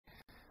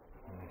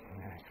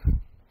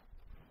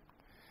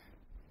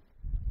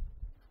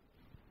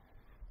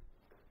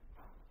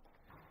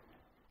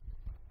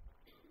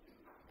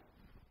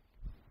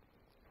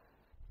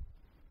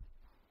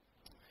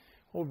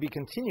We'll be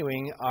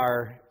continuing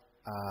our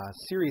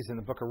series in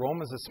the book of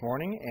Romans this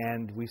morning,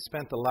 and we've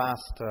spent the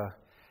last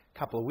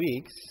couple of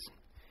weeks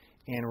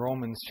in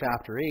Romans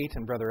chapter 8,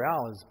 and Brother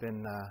Al has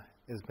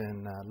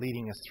been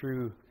leading us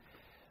through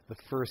the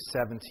first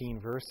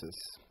 17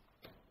 verses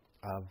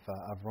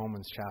of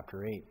Romans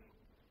chapter 8.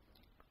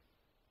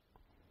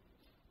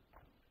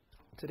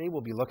 Today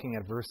we'll be looking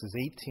at verses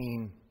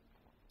 18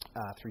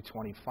 through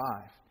 25.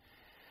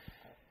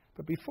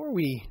 But before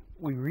we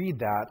read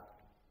that,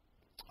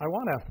 I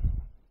want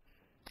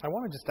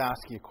to just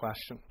ask you a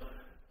question.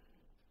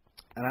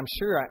 And I'm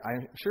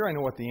sure I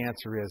know what the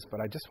answer is,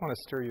 but I just want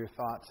to stir your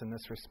thoughts in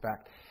this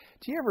respect.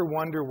 Do you ever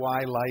wonder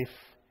why life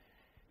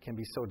can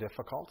be so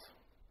difficult?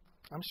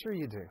 I'm sure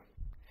you do.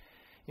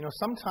 You know,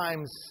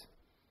 sometimes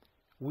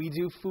we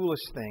do foolish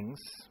things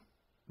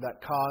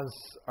that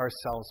cause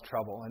ourselves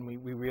trouble, and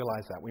we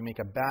realize that. We make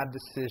a bad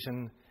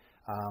decision.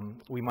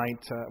 We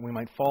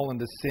might fall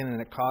into sin,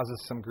 and it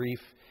causes some grief,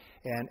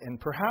 and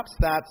perhaps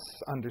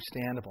that's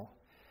understandable.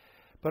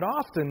 But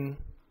often,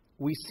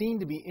 we seem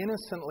to be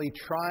innocently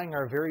trying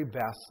our very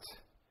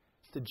best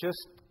to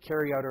just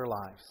carry out our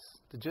lives,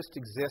 to just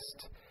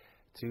exist,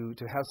 to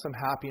have some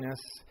happiness,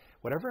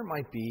 whatever it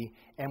might be,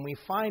 and we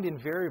find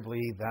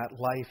invariably that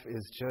life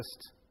is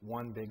just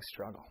one big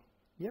struggle.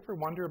 You ever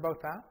wonder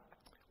about that?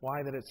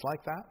 Why that it's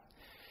like that?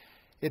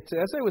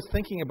 As I was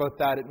thinking about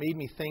that, it made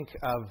me think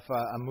of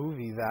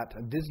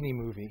a Disney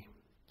movie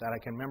that I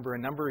can remember a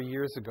number of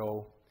years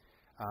ago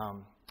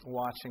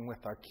watching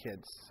with our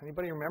kids.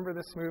 Anybody remember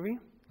this movie?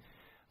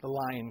 The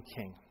Lion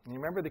King. And you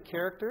remember the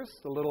characters?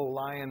 The little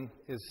lion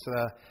is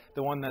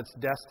the one that's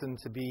destined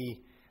to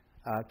be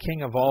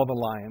king of all the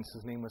lions.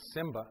 His name was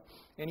Simba.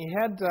 And he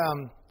had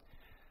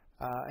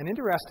an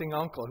interesting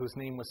uncle whose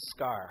name was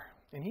Scar.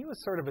 And he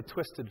was sort of a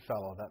twisted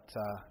fellow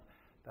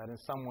that in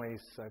some ways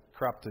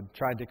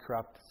tried to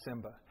corrupt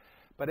Simba.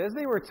 But as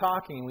they were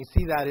talking, and we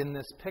see that in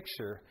this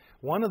picture,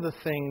 one of the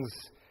things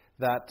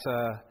that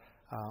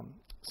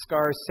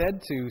Scar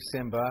said to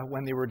Simba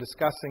when they were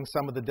discussing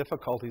some of the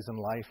difficulties in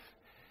life,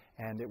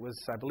 and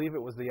I believe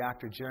it was the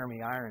actor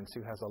Jeremy Irons,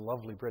 who has a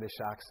lovely British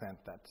accent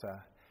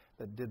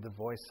that did the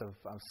voice of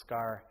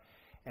Scar,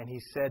 and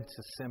he said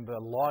to Simba,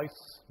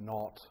 "Life's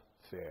not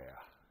fair."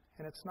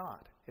 And it's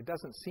not. It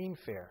doesn't seem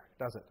fair,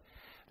 does it?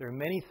 There are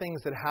many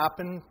things that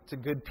happen to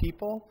good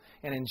people,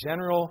 and in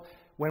general,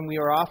 when we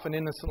are often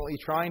innocently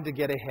trying to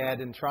get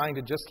ahead and trying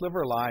to just live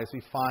our lives,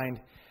 we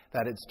find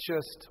that it's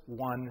just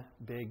one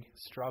big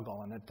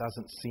struggle, and it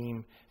doesn't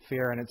seem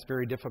fair, and it's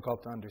very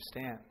difficult to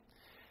understand.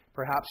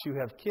 Perhaps you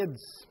have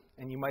kids,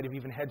 and you might have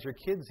even had your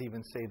kids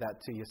even say that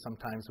to you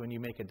sometimes when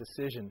you make a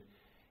decision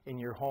in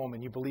your home,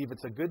 and you believe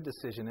it's a good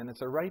decision, and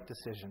it's a right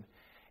decision,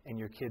 and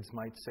your kids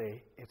might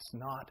say, "It's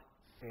not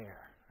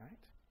fair," right?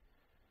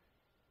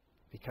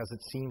 Because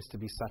it seems to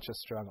be such a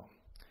struggle.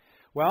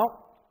 Well,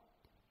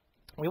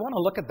 we want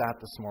to look at that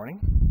this morning.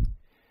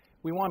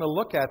 We want to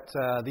look at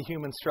the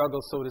human struggle,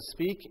 so to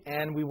speak,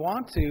 and we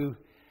want to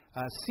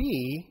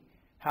see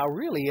how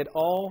really it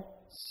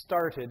all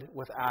started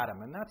with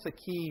Adam. And that's a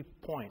key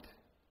point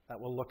that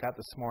we'll look at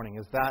this morning,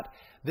 is that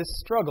this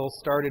struggle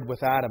started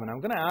with Adam. And I'm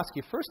going to ask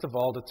you, first of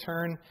all, to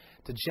turn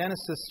to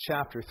Genesis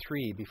chapter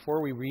 3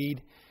 before we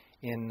read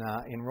in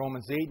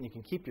Romans 8. And you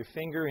can keep your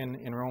finger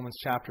in Romans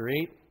chapter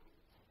 8,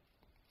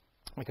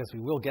 because we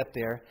will get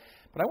there.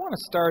 But I want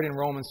to start in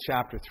Romans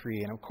chapter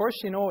 3. And of course,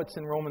 you know it's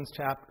in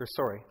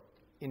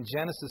in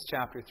Genesis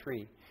chapter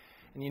 3.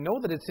 And you know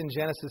that it's in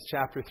Genesis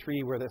chapter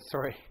 3 where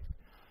sorry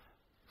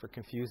for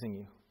confusing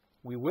you.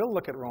 We will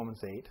look at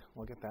Romans 8.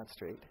 We'll get that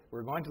straight.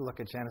 We're going to look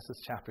at Genesis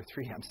chapter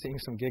 3. I'm seeing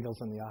some giggles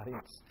in the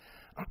audience.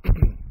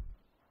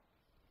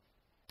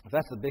 If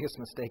that's the biggest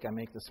mistake I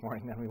make this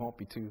morning, then we won't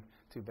be too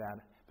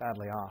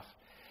badly off.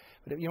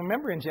 But if you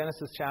remember in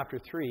Genesis chapter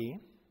 3,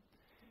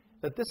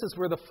 that this is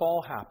where the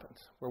fall happened,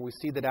 where we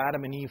see that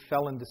Adam and Eve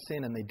fell into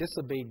sin and they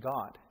disobeyed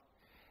God.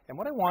 And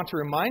what I want to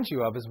remind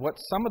you of is what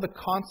some of the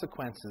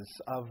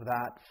consequences of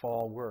that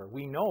fall were.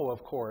 We know,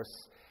 of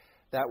course,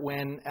 that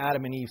when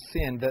Adam and Eve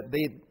sinned, that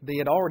they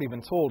had already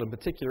been told. In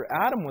particular,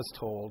 Adam was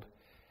told,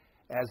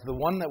 as the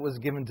one that was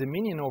given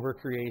dominion over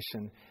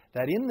creation,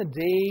 that in the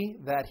day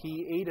that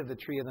he ate of the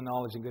tree of the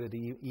knowledge of good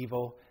and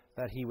evil,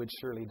 that he would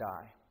surely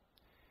die.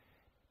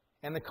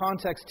 And the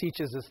context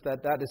teaches us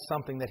that that is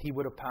something that he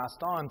would have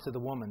passed on to the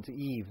woman, to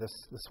Eve,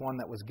 this one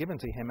that was given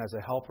to him as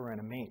a helper and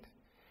a mate.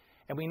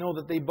 And we know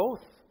that they both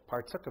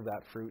partook of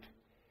that fruit,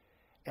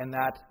 and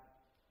that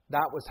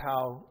was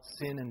how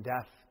sin and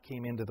death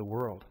came into the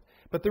world.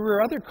 But there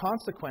were other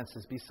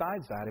consequences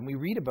besides that, and we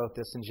read about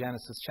this in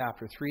Genesis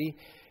chapter 3,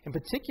 in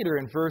particular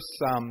in verse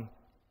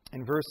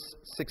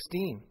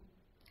 16.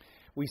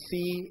 We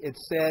see it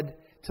said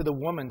to the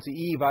woman, to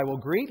Eve, "I will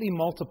greatly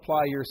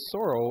multiply your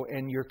sorrow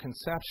and your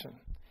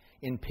conception.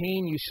 In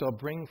pain you shall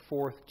bring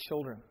forth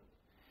children."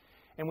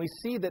 And we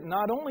see that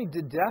not only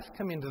did death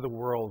come into the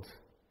world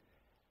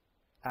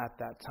at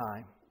that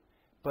time,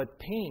 but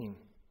pain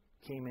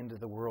came into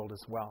the world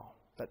as well.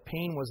 That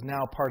pain was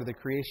now part of the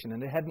creation,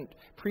 and it hadn't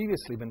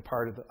previously been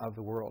part of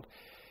the world.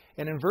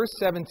 And in verse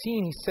 17,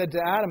 he said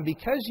to Adam,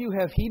 "Because you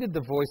have heeded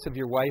the voice of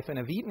your wife and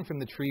have eaten from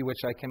the tree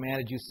which I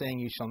commanded you, saying,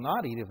 you shall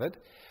not eat of it,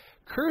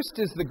 cursed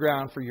is the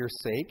ground for your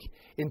sake.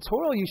 In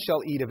toil you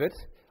shall eat of it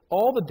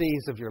all the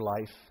days of your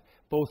life.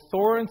 Both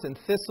thorns and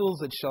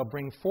thistles it shall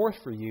bring forth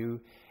for you,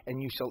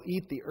 and you shall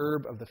eat the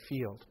herb of the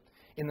field.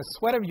 In the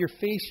sweat of your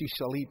face you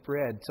shall eat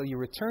bread, till you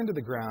return to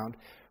the ground,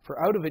 for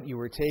out of it you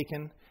were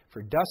taken,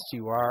 for dust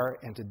you are,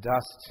 and to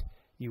dust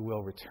you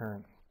will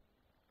return."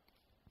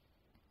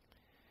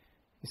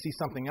 You see,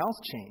 something else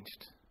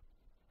changed.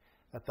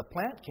 That the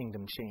plant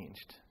kingdom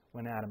changed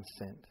when Adam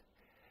sinned.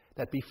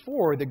 That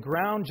before, the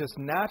ground just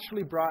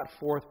naturally brought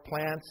forth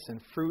plants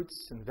and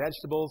fruits and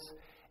vegetables,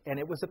 and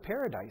it was a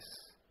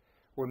paradise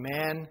where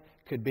man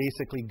could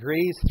basically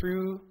graze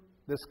through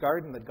this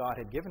garden that God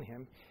had given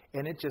him,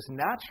 and it just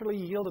naturally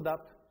yielded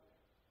up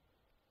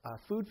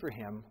food for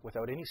him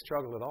without any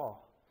struggle at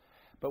all.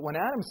 But when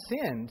Adam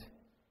sinned,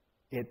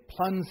 it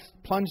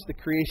plunged the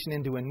creation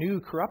into a new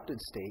corrupted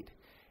state,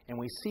 and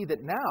we see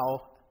that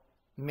now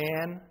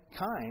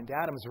mankind,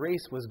 Adam's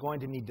race, was going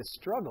to need to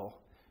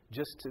struggle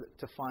just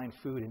to find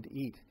food and to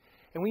eat.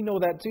 And we know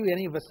that too.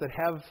 Any of us that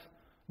have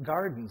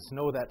gardens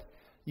know that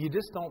you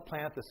just don't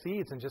plant the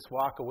seeds and just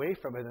walk away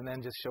from it and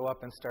then just show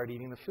up and start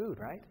eating the food,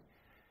 right?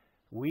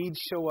 Weeds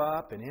show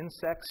up and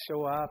insects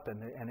show up,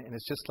 and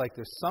it's just like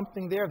there's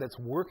something there that's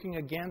working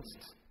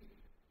against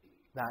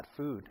that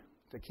food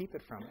to keep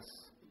it from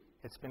us.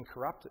 It's been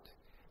corrupted.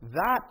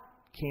 That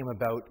came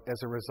about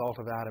as a result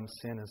of Adam's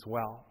sin as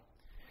well.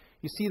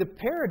 You see, the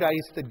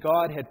paradise that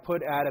God had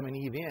put Adam and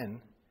Eve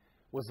in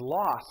was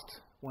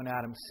lost when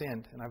Adam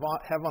sinned. And I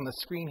have on the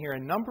screen here a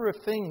number of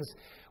things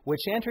which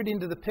entered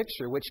into the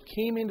picture, which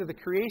came into the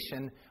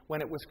creation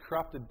when it was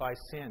corrupted by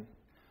sin.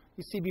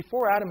 You see,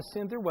 before Adam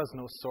sinned, there was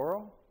no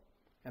sorrow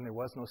and there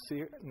was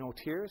no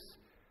tears,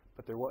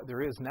 but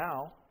there is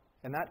now,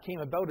 and that came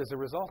about as a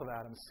result of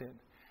Adam's sin.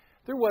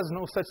 There was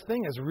no such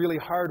thing as really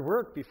hard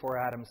work before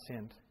Adam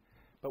sinned,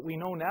 but we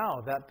know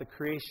now that the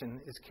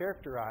creation is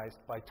characterized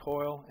by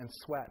toil and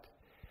sweat.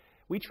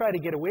 We try to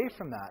get away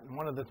from that, and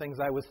one of the things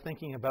I was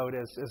thinking about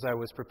as I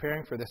was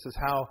preparing for this is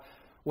how,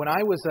 when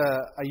I was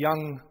a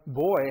young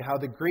boy, how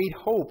the great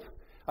hope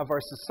of our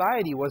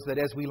society was that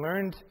as we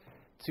learned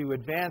to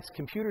advance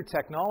computer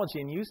technology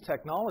and use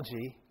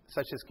technology,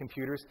 such as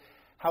computers,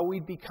 how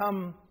we'd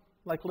become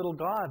like little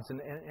gods,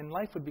 and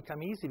life would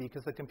become easy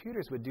because the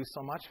computers would do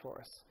so much for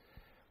us.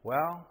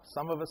 Well,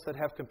 some of us that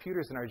have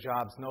computers in our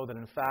jobs know that,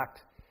 in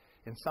fact,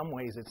 in some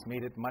ways it's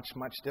made it much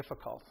more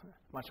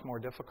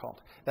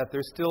difficult. That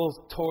there's still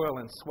toil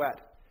and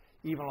sweat,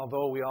 even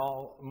although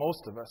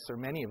most of us, or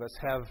many of us,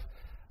 have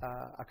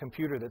a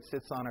computer that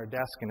sits on our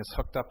desk and is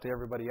hooked up to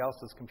everybody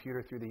else's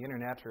computer through the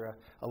internet or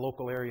a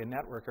local area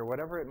network or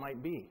whatever it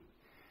might be.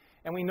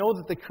 And we know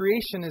that the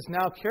creation is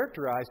now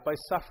characterized by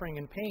suffering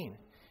and pain.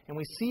 And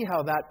we see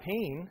how that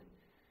pain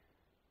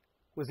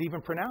was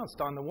even pronounced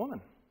on the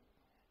woman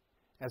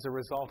as a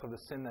result of the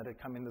sin that had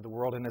come into the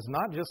world, and is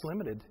not just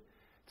limited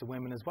to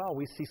women as well.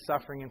 We see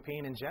suffering and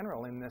pain in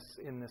general in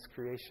this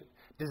creation.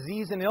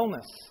 Disease and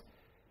illness,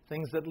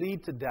 things that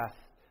lead to death.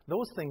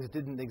 Those things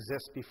didn't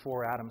exist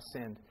before Adam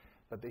sinned,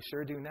 but they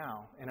sure do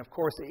now. And of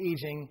course,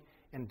 aging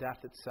and death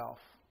itself.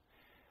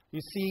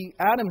 You see,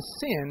 Adam's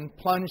sin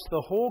plunged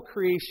the whole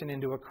creation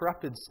into a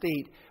corrupted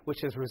state, which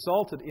has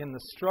resulted in the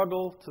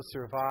struggle to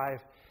survive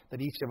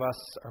that each of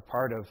us are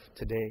part of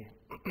today.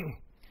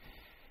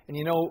 And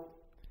you know,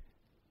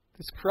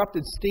 this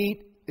corrupted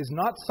state is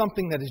not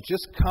something that has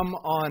just come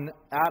on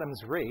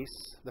Adam's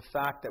race, the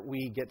fact that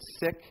we get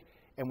sick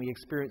and we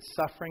experience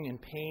suffering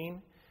and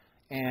pain,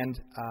 and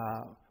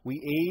we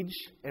age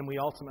and we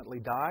ultimately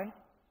die.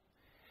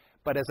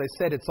 But as I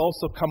said, it's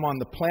also come on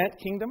the plant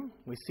kingdom.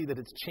 We see that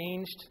it's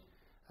changed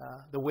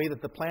the way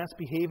that the plants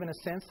behave, in a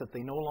sense, that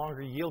they no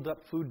longer yield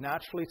up food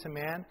naturally to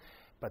man,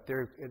 but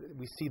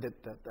we see that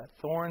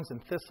thorns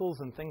and thistles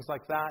and things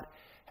like that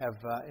have,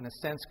 in a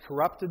sense,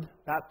 corrupted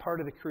that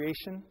part of the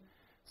creation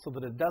so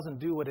that it doesn't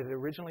do what it had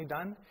originally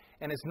done.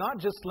 And it's not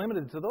just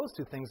limited to those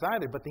two things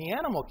either, but the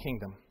animal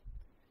kingdom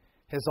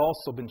has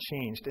also been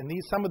changed. And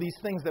some of these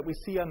things that we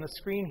see on the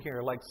screen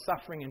here, like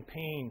suffering and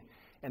pain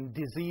and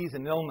disease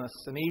and illness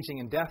and aging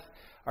and death,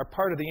 are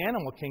part of the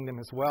animal kingdom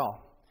as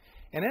well.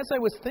 And as I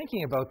was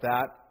thinking about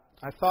that,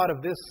 I thought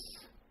of this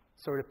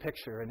sort of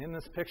picture. And in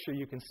this picture,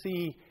 you can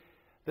see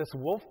this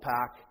wolf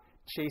pack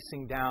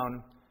chasing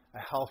down a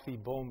healthy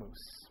bull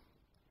moose.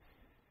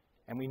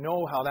 And we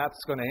know how that's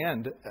going to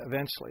end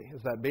eventually,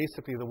 is that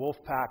basically the wolf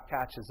pack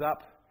catches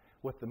up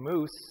with the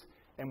moose,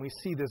 and we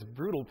see this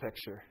brutal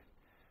picture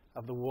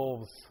of the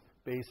wolves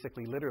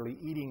basically literally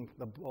eating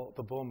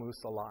the bull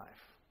moose alive.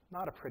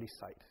 Not a pretty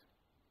sight.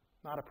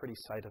 Not a pretty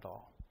sight at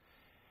all.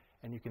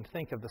 And you can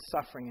think of the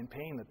suffering and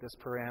pain that this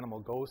poor animal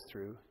goes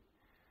through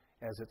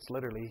as it's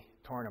literally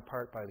torn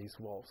apart by these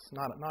wolves.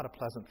 Not a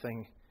pleasant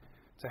thing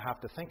to have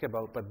to think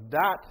about, but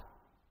that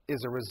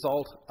is a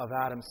result of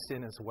Adam's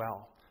sin as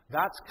well.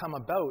 That's come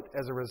about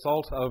as a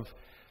result of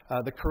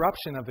the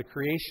corruption of the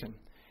creation.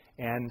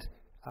 And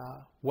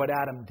what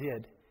Adam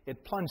did,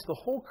 it plunged the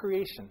whole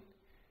creation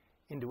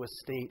into a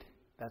state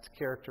that's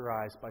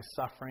characterized by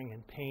suffering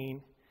and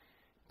pain,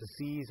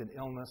 disease and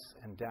illness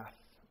and death.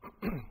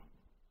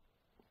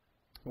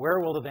 Where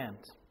will it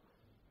end?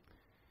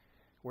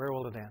 Where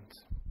will it end?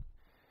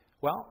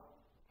 Well,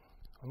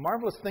 a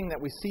marvelous thing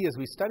that we see as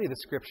we study the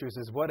Scriptures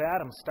is what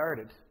Adam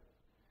started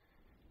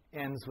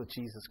ends with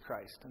Jesus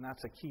Christ. And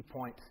that's a key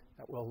point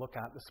that we'll look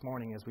at this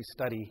morning as we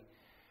study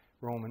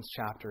Romans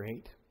chapter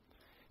 8.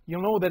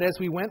 You'll know that as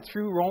we went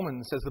through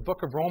Romans, as the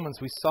book of Romans,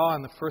 we saw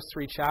in the first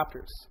 3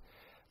 chapters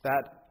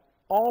that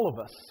all of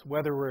us,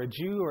 whether we're a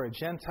Jew or a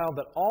Gentile,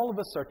 that all of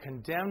us are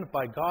condemned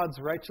by God's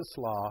righteous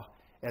law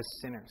as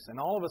sinners. And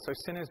all of us are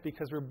sinners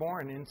because we're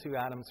born into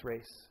Adam's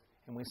race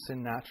and we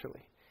sin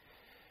naturally.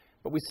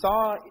 But we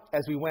saw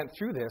as we went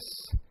through this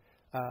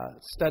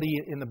study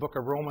in the book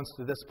of Romans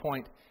to this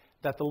point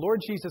that the Lord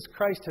Jesus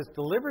Christ has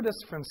delivered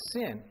us from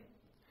sin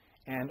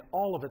and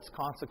all of its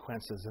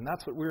consequences. And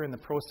that's what we're in the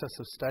process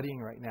of studying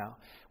right now.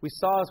 We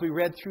saw as we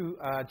read through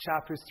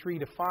chapters 3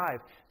 to 5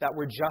 that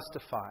we're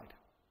justified,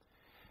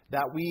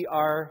 that we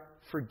are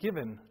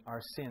forgiven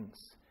our sins,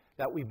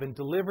 that we've been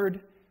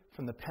delivered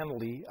from the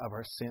penalty of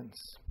our sins.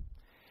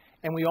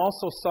 And we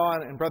also saw,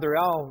 and Brother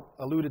Al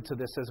alluded to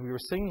this as we were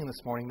singing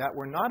this morning, that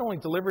we're not only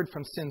delivered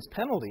from sin's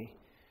penalty,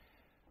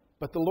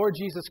 but the Lord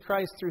Jesus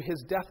Christ, through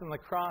His death on the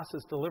cross,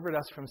 has delivered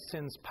us from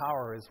sin's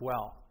power as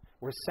well.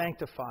 We're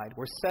sanctified.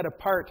 We're set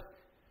apart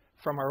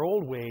from our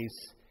old ways.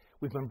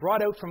 We've been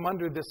brought out from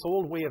under this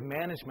old way of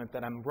management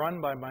that I'm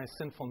run by my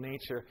sinful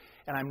nature,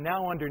 and I'm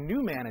now under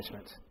new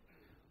management.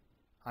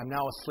 I'm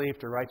now a slave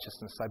to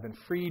righteousness. I've been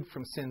freed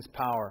from sin's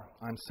power.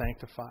 I'm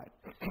sanctified.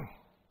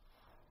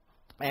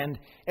 And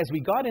as we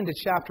got into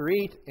chapter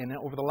 8, and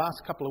over the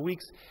last couple of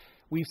weeks,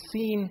 we've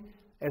seen,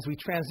 as we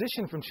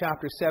transitioned from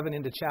chapter 7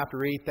 into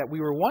chapter 8, that we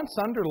were once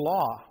under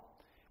law.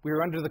 We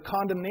were under the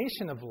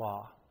condemnation of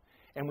law.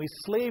 And we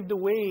slaved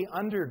away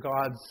under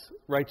God's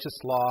righteous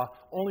law,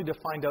 only to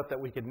find out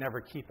that we could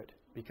never keep it,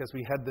 because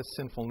we had this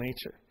sinful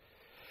nature.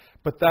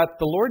 But that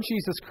the Lord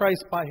Jesus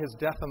Christ, by His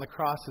death on the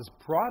cross, has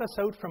brought us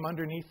out from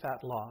underneath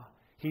that law.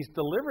 He's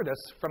delivered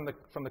us from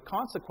the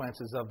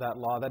consequences of that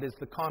law, that is,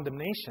 the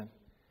condemnation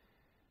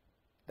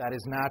that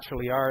is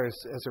naturally ours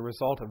as a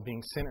result of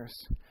being sinners.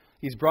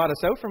 He's brought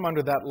us out from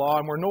under that law,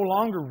 and we're no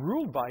longer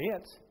ruled by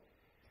it.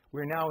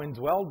 We're now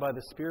indwelled by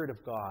the Spirit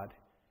of God,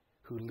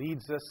 who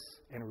leads us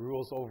and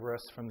rules over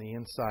us from the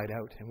inside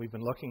out. And we've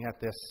been looking at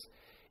this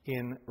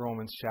in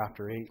Romans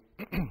chapter 8.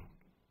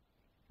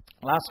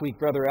 Last week,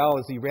 Brother Al,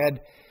 as he read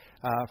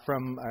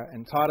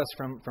and taught us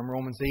from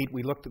Romans 8,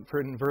 we looked at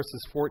in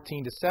verses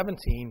 14 to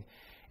 17.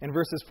 And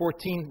verse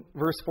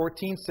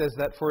 14 says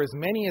that for as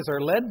many as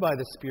are led by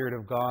the Spirit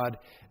of God,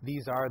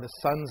 these are the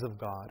sons of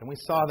God. And we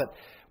saw that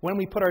when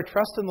we put our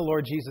trust in the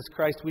Lord Jesus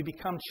Christ, we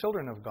become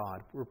children of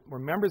God. We're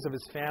members of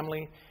His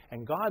family,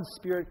 and God's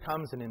Spirit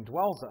comes and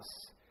indwells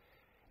us.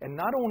 And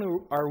not only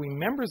are we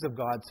members of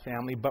God's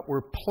family, but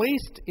we're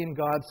placed in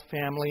God's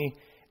family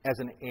as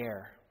an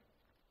heir.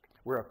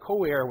 We're a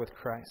co-heir with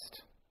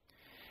Christ.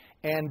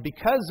 And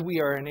because we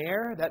are an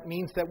heir, that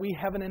means that we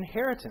have an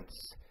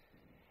inheritance.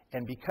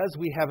 And because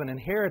we have an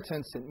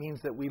inheritance, it means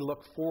that we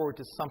look forward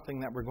to something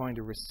that we're going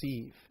to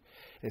receive.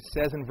 It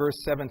says in verse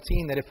 17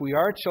 that if we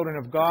are children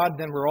of God,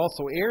 then we're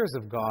also heirs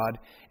of God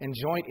and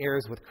joint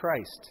heirs with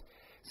Christ,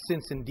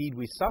 since indeed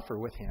we suffer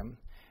with Him,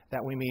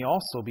 that we may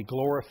also be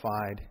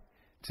glorified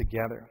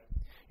together.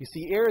 You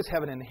see, heirs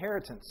have an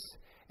inheritance,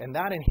 and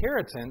that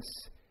inheritance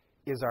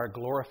is our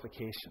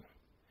glorification.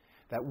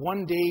 That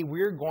one day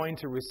we're going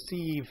to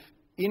receive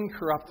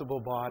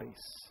incorruptible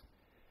bodies.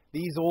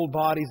 These old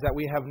bodies that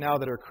we have now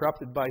that are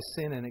corrupted by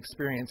sin and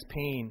experience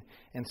pain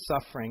and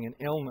suffering and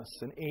illness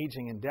and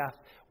aging and death,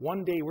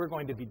 one day we're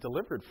going to be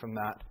delivered from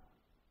that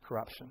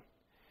corruption.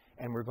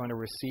 And we're going to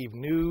receive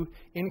new,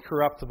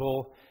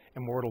 incorruptible,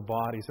 immortal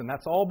bodies. And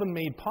that's all been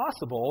made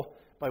possible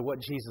by what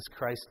Jesus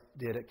Christ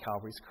did at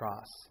Calvary's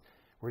cross.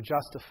 We're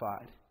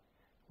justified.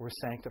 We're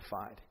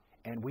sanctified.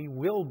 And we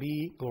will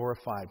be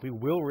glorified. We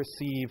will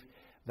receive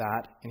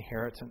that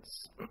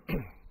inheritance.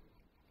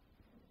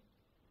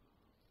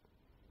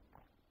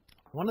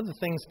 One of the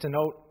things to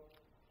note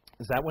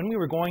is that when we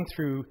were going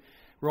through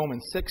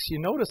Romans 6, you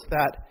notice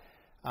that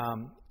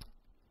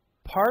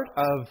part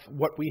of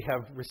what we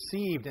have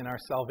received in our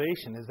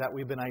salvation is that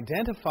we've been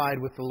identified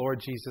with the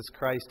Lord Jesus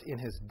Christ in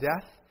His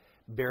death,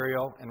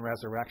 burial, and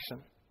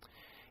resurrection.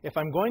 If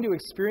I'm going to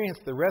experience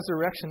the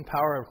resurrection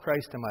power of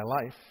Christ in my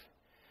life,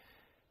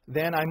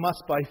 then I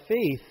must, by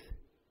faith,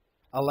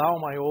 allow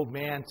my old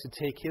man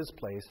to take his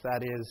place,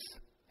 that is,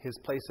 his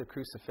place of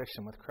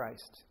crucifixion with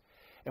Christ.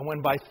 And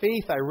when by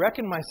faith I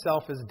reckon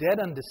myself as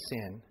dead unto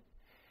sin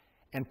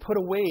and put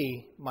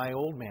away my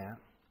old man,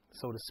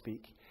 so to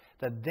speak,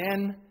 that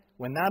then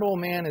when that old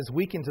man is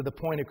weakened to the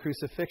point of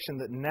crucifixion,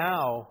 that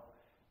now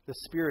the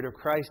Spirit of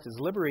Christ is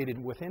liberated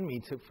within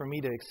me for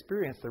me to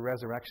experience the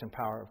resurrection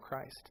power of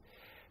Christ.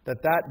 That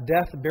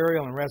death,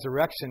 burial, and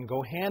resurrection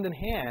go hand in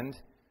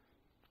hand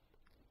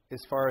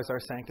as far as our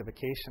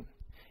sanctification.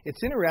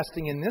 It's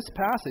interesting in this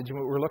passage,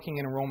 what we're looking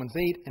in Romans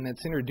 8, and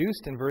it's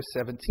introduced in verse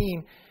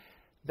 17,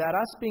 that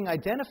us being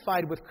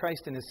identified with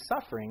Christ in His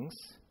sufferings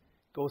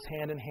goes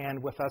hand in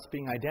hand with us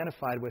being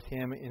identified with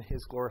Him in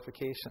His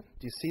glorification.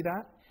 Do you see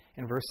that?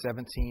 In verse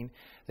 17,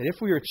 that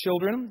if we are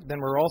children, then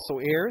we're also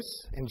heirs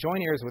and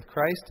joint heirs with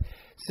Christ,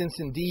 since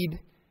indeed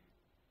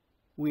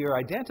we are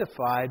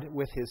identified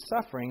with His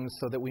sufferings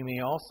so that we may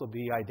also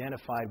be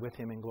identified with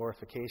Him in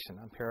glorification.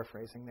 I'm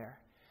paraphrasing there.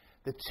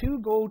 The two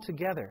go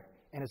together.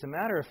 And as a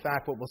matter of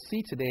fact, what we'll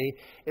see today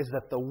is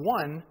that the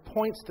one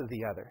points to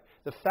the other.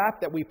 The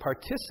fact that we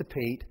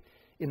participate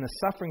in the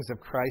sufferings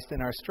of Christ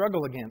in our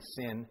struggle against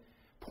sin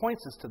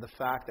points us to the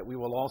fact that we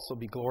will also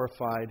be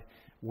glorified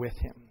with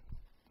Him.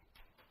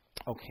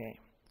 Okay,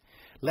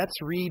 let's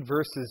read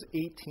verses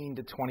 18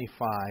 to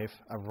 25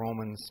 of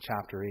Romans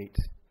chapter 8.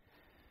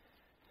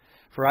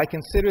 For I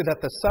consider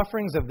that the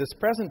sufferings of this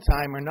present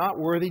time are not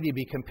worthy to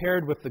be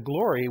compared with the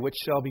glory which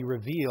shall be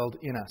revealed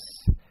in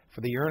us.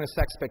 For the earnest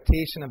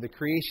expectation of the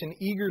creation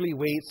eagerly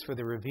waits for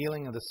the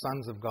revealing of the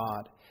sons of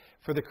God.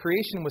 For the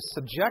creation was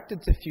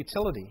subjected to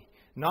futility,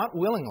 not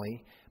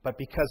willingly, but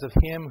because of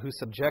Him who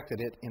subjected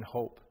it in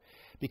hope.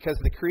 Because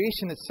the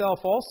creation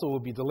itself also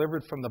will be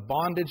delivered from the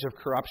bondage of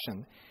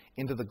corruption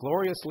into the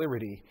glorious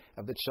liberty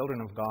of the children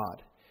of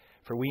God.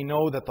 For we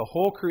know that the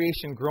whole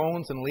creation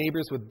groans and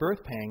labors with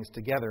birth pangs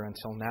together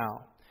until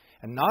now.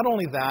 And not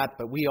only that,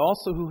 but we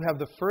also who have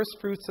the first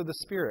fruits of the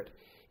Spirit,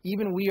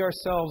 even we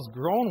ourselves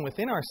groan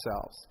within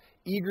ourselves,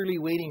 eagerly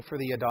waiting for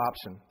the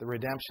adoption, the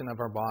redemption of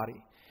our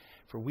body.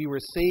 For we were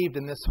saved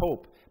in this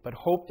hope, but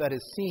hope that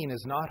is seen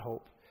is not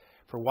hope.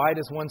 For why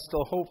does one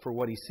still hope for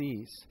what he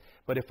sees?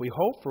 But if we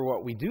hope for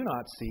what we do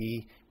not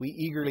see, we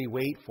eagerly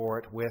wait for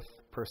it with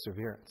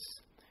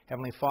perseverance.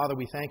 Heavenly Father,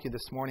 we thank You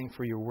this morning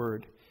for Your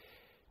word.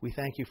 We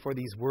thank You for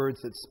these words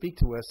that speak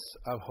to us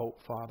of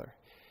hope, Father.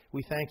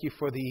 We thank You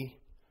for the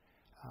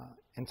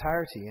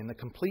entirety and the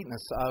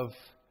completeness of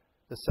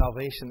the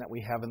salvation that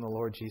we have in the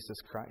Lord Jesus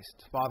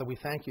Christ. Father, we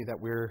thank You that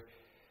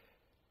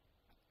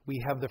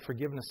we have the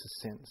forgiveness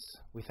of sins.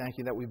 We thank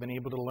You that we've been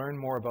able to learn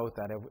more about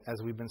that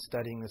as we've been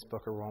studying this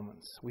book of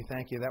Romans. We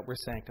thank You that we're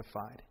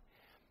sanctified.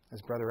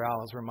 As Brother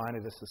Al has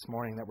reminded us this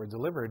morning, that we're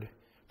delivered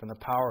from the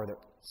power that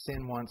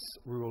sin once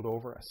ruled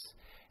over us.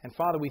 And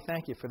Father, we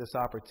thank You for this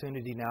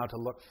opportunity now to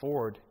look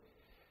forward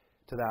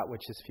to that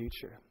which is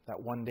future.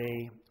 That one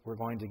day we're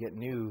going to get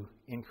new,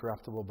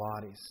 incorruptible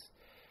bodies.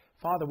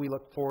 Father, we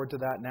look forward to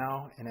that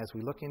now, and as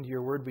we look into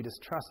Your word, we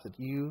just trust that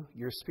You,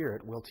 Your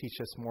Spirit, will teach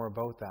us more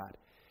about that.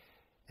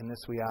 And this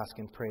we ask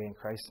and pray in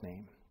Christ's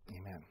name.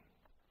 Amen.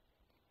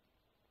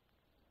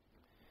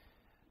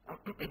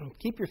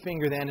 Keep your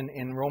finger then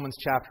in Romans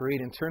chapter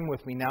 8 and turn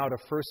with me now to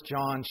 1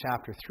 John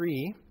chapter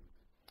 3.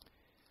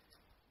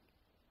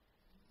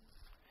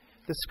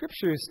 The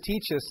Scriptures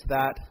teach us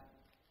that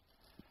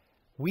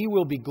we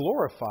will be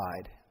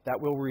glorified, that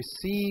we'll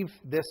receive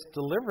this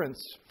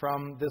deliverance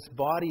from this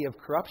body of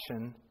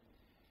corruption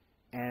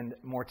and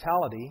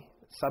mortality,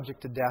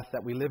 subject to death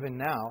that we live in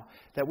now,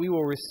 that we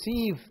will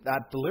receive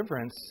that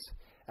deliverance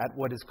at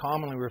what is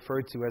commonly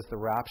referred to as the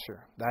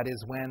rapture. That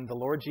is when the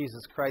Lord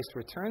Jesus Christ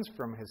returns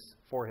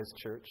for His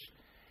church.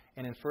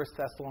 And in 1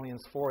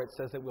 Thessalonians 4 it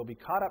says that we'll be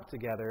caught up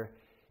together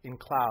in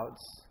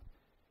clouds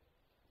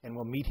and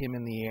we'll meet Him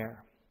in the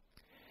air.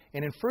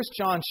 And in 1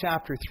 John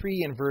chapter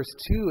 3 and verse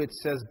 2 it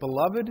says,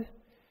 Beloved,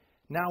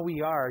 now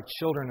we are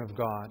children of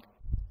God,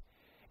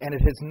 and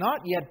it has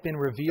not yet been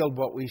revealed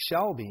what we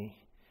shall be,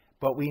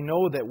 but we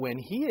know that when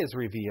He is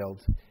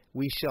revealed,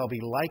 we shall be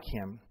like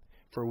Him,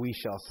 for we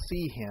shall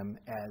see Him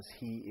as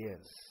He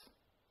is.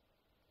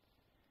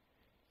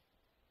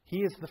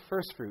 He is the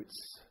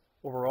firstfruits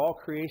over all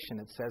creation,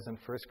 it says in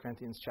 1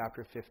 Corinthians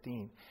chapter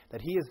 15,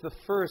 that He is the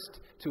first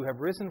to have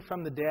risen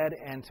from the dead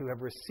and to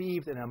have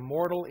received an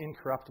immortal,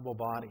 incorruptible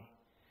body.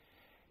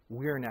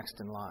 We're next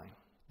in line.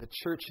 The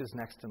church is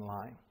next in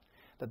line.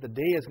 That the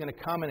day is going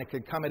to come, and it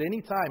could come at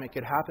any time. It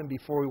could happen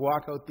before we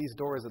walk out these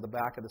doors at the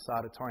back of this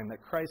auditorium,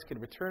 that Christ could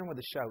return with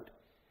a shout,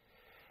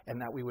 and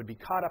that we would be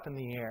caught up in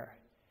the air,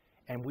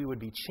 and we would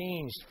be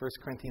changed, 1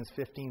 Corinthians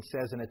 15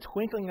 says, in a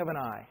twinkling of an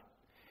eye.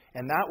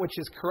 And that which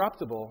is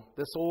corruptible,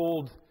 this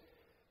old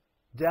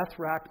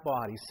death-racked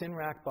body,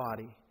 sin-racked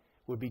body,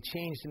 would be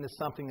changed into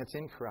something that's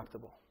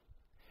incorruptible.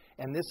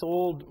 And this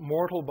old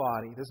mortal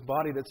body, this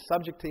body that's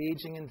subject to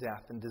aging and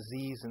death and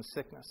disease and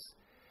sickness,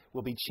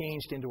 will be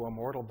changed into a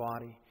mortal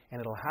body, and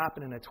it'll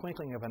happen in a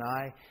twinkling of an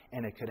eye,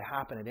 and it could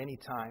happen at any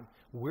time.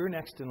 We're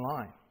next in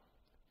line.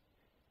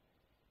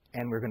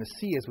 And we're going to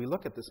see as we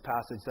look at this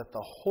passage that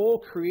the whole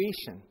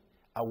creation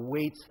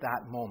awaits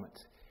that moment.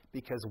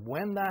 Because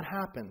when that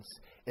happens,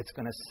 it's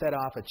going to set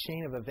off a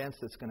chain of events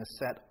that's going to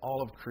set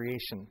all of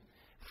creation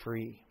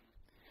free.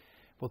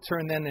 We'll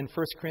turn then in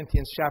 1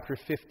 Corinthians chapter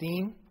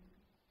 15.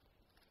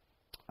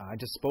 I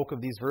just spoke of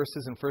these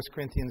verses in 1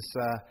 Corinthians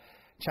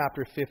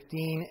chapter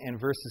 15 and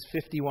verses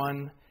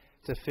 51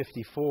 to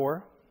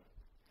 54.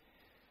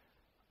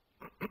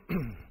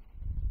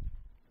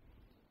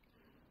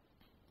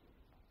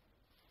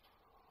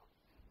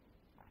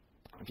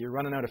 If you're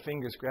running out of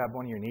fingers, grab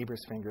one of your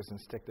neighbor's fingers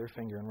and stick their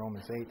finger in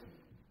Romans 8.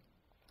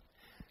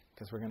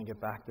 because we're going to get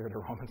back there to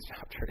Romans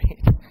chapter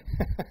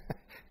 8.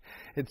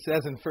 It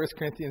says in 1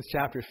 Corinthians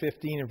chapter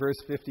 15 and verse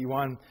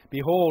 51,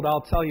 "Behold,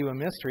 I'll tell you a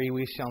mystery.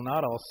 We shall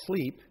not all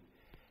sleep."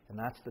 And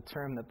that's the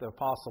term that the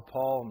Apostle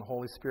Paul and the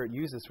Holy Spirit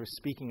uses for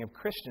speaking of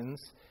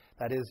Christians,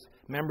 that is,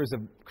 members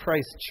of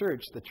Christ's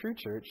church, the true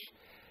church,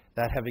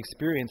 that have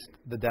experienced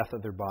the death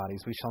of their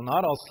bodies. "We shall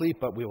not all sleep,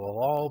 but we will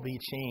all be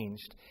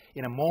changed.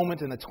 In a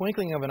moment, in the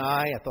twinkling of an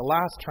eye, at the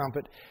last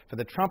trumpet, for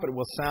the trumpet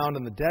will sound,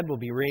 and the dead will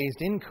be raised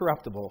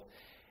incorruptible,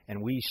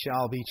 and we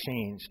shall be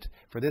changed.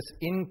 For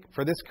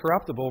this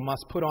corruptible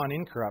must put on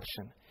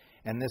incorruption,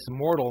 and this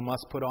mortal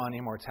must put on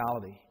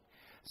immortality.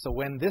 So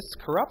when this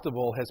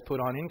corruptible has put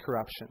on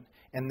incorruption,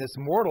 and this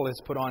mortal has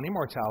put on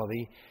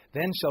immortality,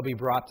 then shall be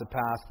brought to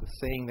pass the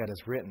saying that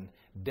is written,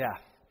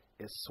 Death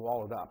is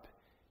swallowed up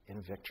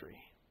in victory."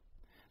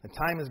 The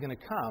time is going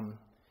to come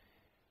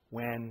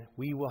when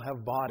we will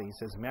have bodies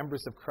as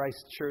members of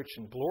Christ's church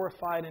and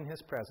glorified in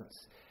His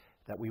presence,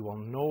 that we will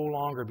no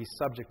longer be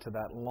subject to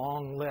that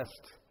long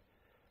list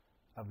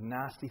of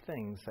nasty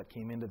things that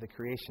came into the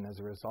creation as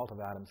a result of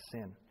Adam's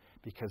sin,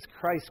 because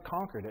Christ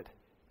conquered it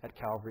at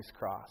Calvary's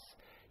cross.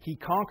 He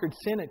conquered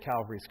sin at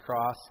Calvary's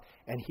cross,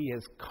 and He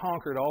has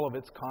conquered all of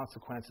its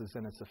consequences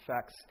and its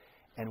effects,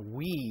 and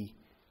we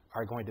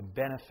are going to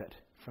benefit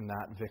from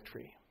that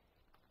victory.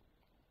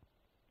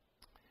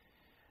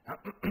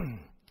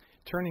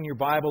 Turn in your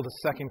Bible to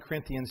 2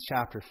 Corinthians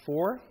chapter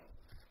 4.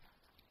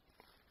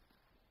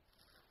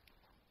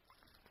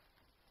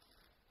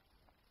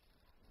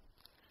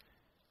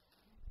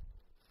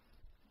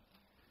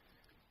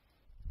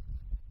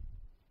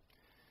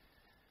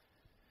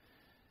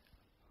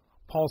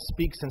 Paul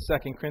speaks in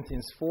 2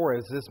 Corinthians 4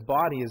 as this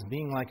body is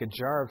being like a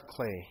jar of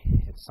clay.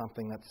 It's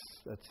something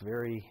that's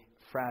very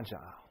fragile.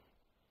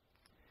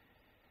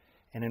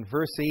 And in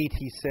verse 8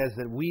 he says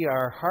that we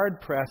are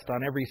hard-pressed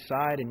on every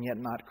side and yet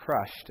not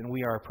crushed, and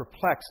we are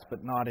perplexed but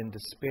not in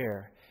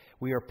despair.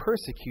 We are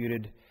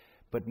persecuted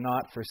but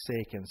not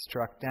forsaken,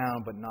 struck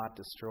down but not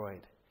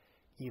destroyed.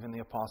 Even the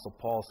Apostle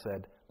Paul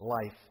said,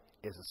 life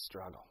is a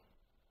struggle.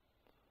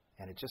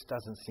 And it just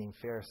doesn't seem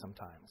fair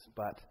sometimes.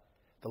 But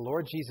the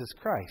Lord Jesus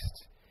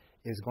Christ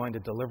is going to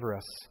deliver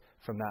us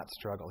from that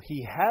struggle.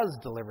 He has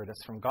delivered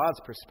us from God's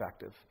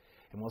perspective.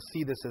 And we'll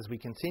see this as we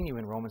continue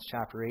in Romans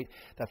chapter 8,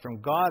 that from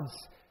God's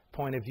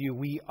point of view,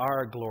 we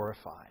are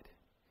glorified.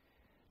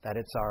 That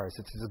it's ours.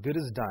 It's as good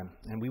as done.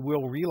 And we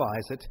will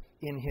realize it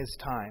in His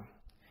time.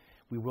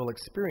 We will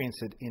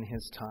experience it in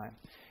His time.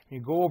 And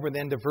you go over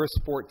then to verse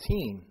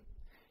 14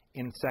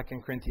 in 2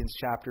 Corinthians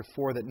chapter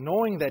 4, that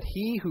knowing that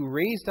He who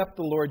raised up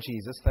the Lord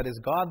Jesus, that is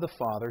God the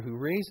Father, who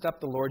raised up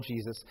the Lord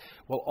Jesus,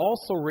 will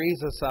also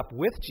raise us up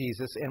with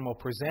Jesus and will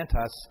present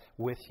us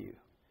with you.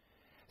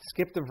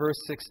 Skip to verse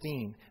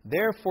 16.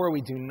 Therefore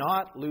we do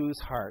not lose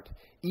heart.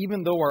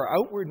 Even though our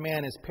outward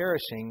man is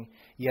perishing,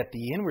 yet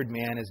the inward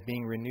man is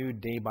being renewed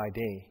day by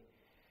day.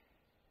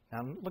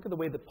 Now look at the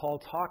way that Paul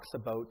talks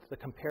about the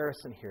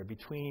comparison here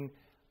between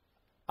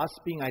us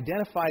being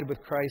identified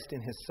with Christ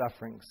in His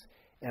sufferings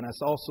and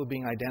us also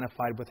being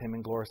identified with Him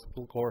in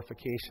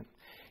glorification.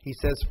 He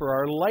says, for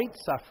our light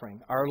suffering,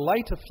 our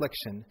light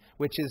affliction,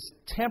 which is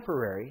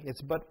temporary,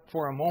 it's but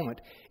for a moment,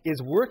 is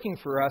working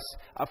for us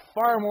a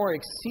far more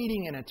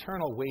exceeding and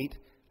eternal weight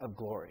of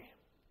glory.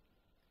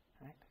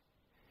 Right?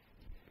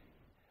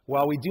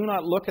 While we do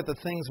not look at the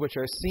things which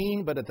are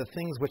seen, but at the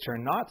things which are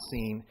not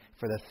seen,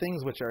 for the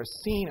things which are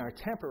seen are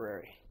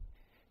temporary,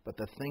 but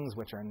the things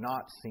which are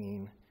not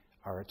seen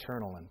are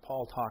eternal. And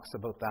Paul talks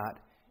about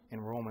that in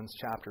Romans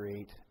chapter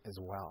 8 as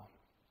well.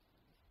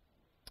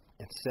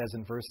 It says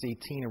in verse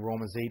 18 of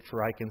Romans 8,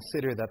 for I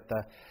consider that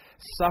the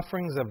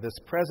sufferings of this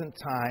present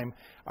time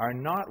are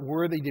not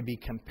worthy to be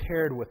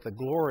compared with the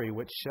glory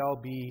which shall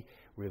be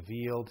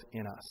revealed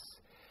in us.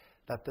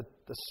 That the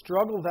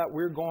struggle that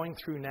we're going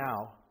through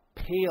now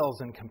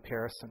pales in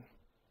comparison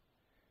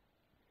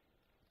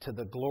to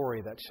the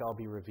glory that shall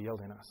be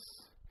revealed in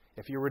us.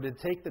 If you were to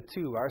take the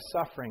two, our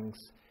sufferings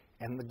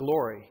and the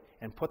glory,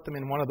 and put them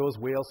in one of those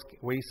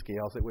weigh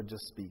scales, it would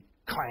just be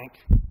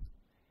clank.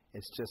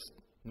 It's just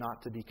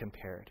not to be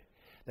compared.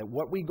 That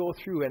what we go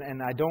through,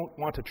 and I don't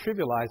want to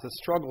trivialize the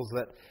struggles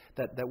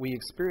that we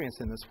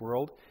experience in this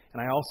world,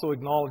 and I also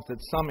acknowledge that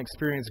some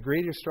experience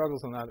greater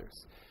struggles than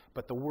others.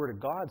 But the Word of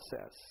God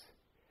says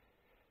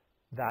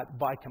that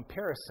by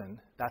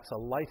comparison, that's a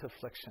light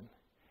affliction,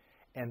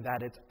 and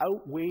that it's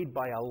outweighed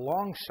by a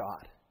long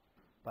shot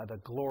by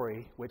the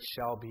glory which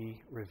shall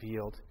be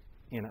revealed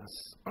in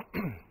us.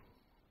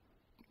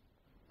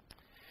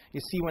 You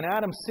see, when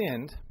Adam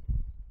sinned,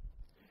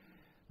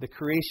 the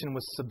creation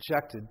was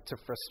subjected to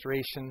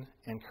frustration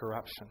and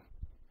corruption.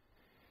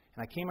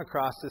 And I came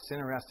across this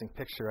interesting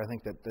picture, I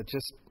think, that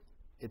just,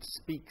 it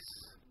speaks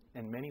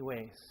in many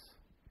ways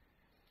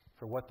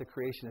for what the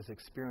creation is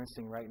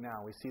experiencing right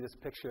now. We see this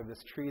picture of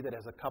this tree that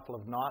has a couple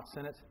of knots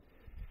in it,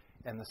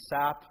 and the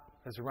sap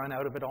has run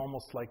out of it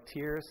almost like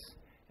tears,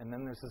 and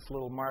then there's this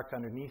little mark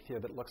underneath here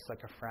that looks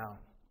like a frown.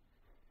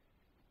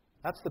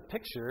 That's the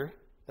picture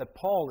that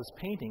Paul is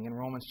painting in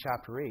Romans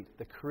chapter 8.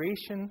 The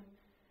creation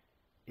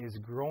is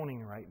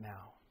groaning right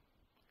now.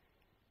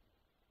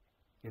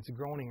 It's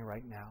groaning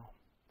right now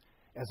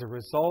as a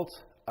result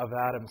of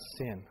Adam's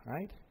sin,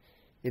 right?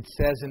 It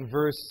says in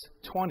verse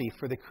 20,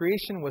 for the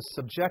creation was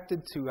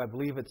subjected to, I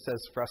believe it says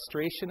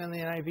frustration in the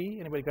NIV.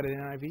 Anybody got an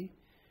NIV?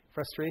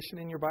 Frustration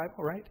in your Bible,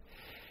 right?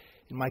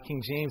 In my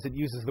King James, it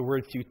uses the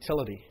word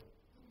futility.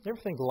 You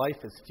ever think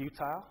life is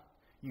futile?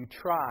 You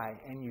try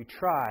and you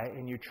try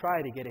and you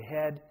try to get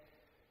ahead,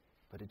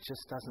 but it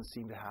just doesn't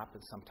seem to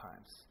happen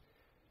sometimes.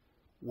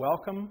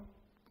 Welcome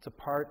to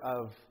part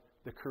of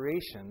the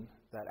creation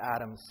that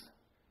Adam's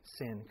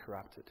sin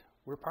corrupted.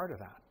 We're part of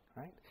that,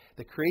 right?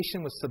 The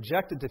creation was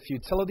subjected to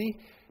futility,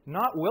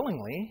 not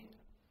willingly.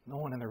 No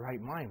one in their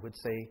right mind would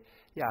say,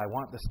 yeah, I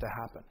want this to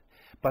happen.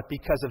 But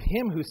because of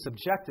Him who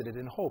subjected it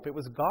in hope. It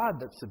was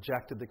God that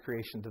subjected the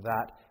creation to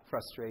that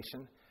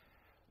frustration,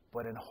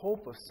 but in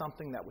hope of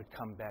something that would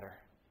come better.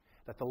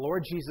 That the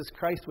Lord Jesus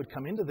Christ would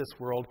come into this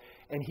world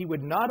and He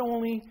would not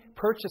only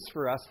purchase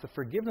for us the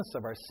forgiveness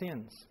of our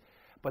sins,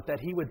 but that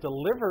He would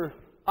deliver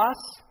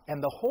us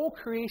and the whole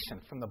creation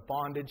from the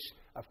bondage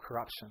of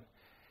corruption.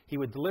 He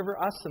would deliver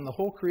us and the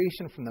whole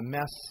creation from the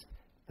mess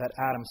that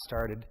Adam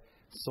started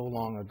so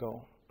long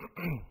ago.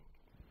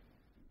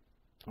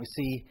 We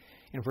see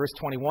in verse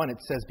 21, it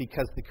says,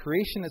 because the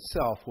creation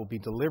itself will be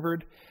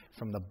delivered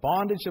from the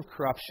bondage of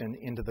corruption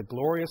into the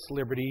glorious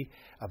liberty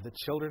of the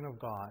children of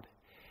God.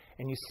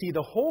 And you see,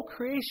 the whole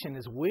creation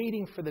is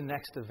waiting for the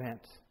next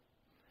event.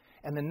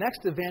 And the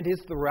next event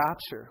is the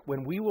rapture,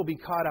 when we will be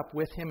caught up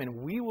with Him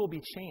and we will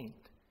be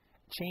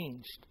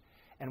changed.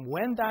 And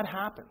when that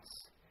happens,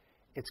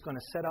 it's going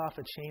to set off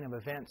a chain of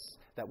events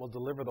that will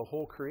deliver the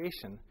whole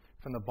creation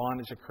from the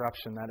bondage of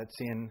corruption that it's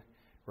in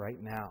right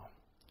now.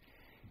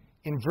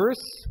 In verse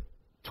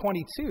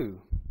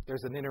 22,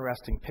 there's an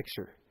interesting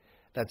picture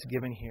that's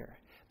given here.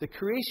 The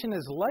creation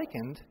is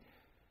likened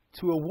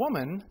to a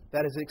woman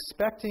that is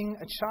expecting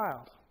a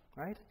child,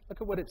 right?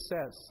 Look at what it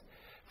says.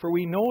 For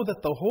we know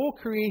that the whole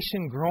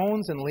creation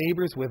groans and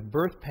labors with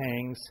birth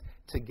pangs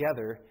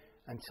together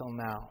until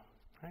now,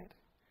 right?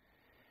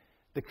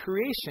 The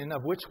creation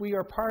of which we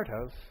are part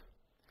of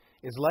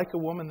is like a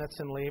woman that's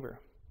in labor,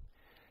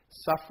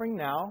 suffering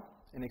now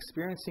and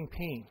experiencing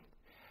pain,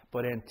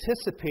 but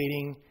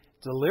anticipating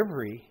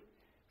delivery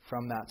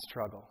from that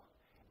struggle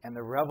and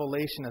the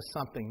revelation of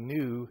something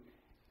new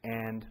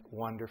and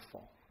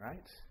wonderful,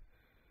 right?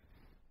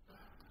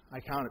 I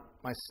count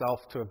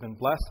myself to have been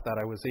blessed that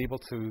I was able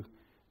to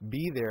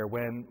be there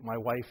when my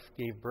wife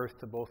gave birth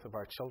to both of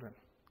our children.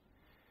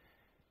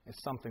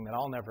 It's something that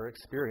I'll never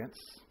experience,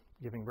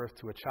 giving birth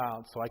to a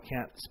child, so I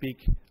can't speak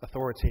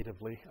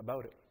authoritatively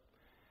about it.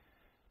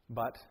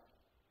 But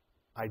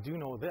I do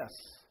know this,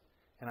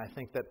 and I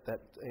think that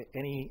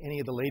any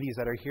of the ladies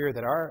that are here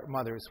that are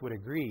mothers would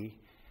agree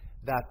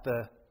that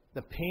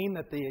the pain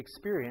that they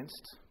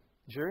experienced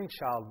during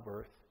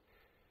childbirth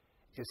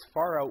is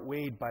far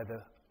outweighed by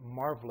the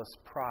marvelous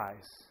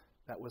prize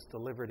that was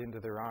delivered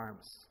into their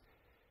arms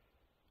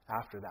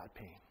after that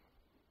pain.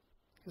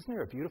 Isn't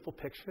there a beautiful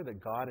picture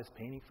that God is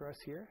painting for us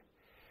here?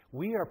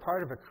 We are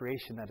part of a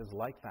creation that is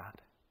like that.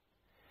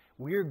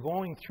 We are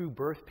going through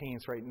birth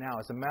pains right now.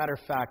 As a matter of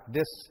fact,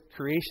 this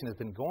creation has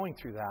been going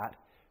through that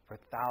for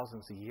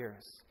thousands of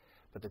years.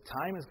 But the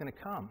time is going to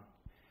come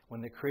when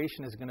the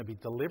creation is going to be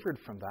delivered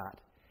from that,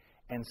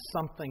 and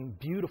something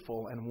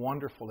beautiful and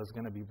wonderful is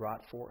going to be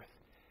brought forth.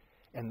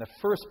 And the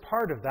first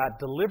part of that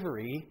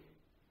delivery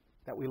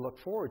that we look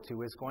forward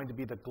to is going to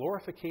be the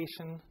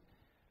glorification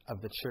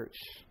of the church.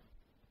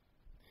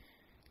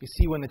 You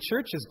see, when the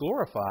church is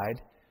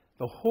glorified,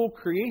 the whole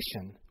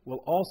creation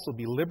will also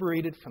be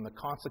liberated from the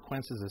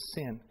consequences of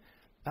sin.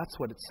 That's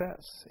what it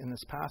says in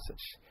this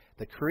passage.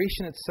 The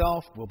creation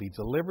itself will be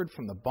delivered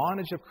from the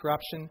bondage of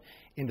corruption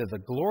into the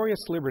glorious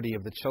liberty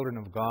of the children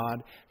of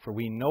God, for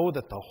we know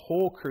that the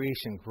whole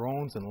creation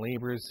groans and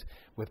labors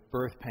with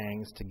birth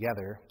pangs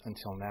together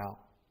until now.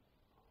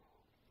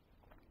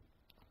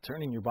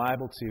 Turn in your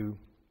Bible to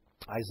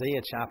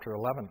Isaiah chapter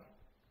 11.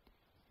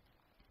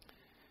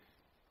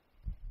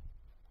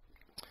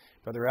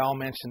 Brother Al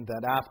mentioned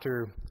that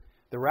after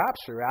the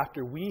rapture,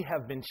 after we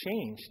have been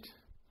changed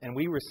and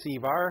we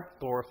receive our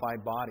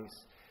glorified bodies,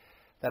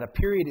 that a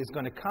period is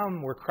going to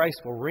come where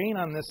Christ will reign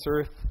on this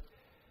earth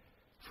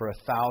for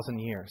 1,000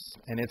 years.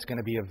 And it's going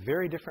to be a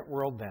very different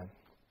world then.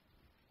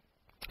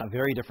 A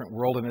very different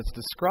world, and it's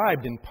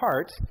described in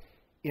part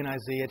in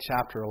Isaiah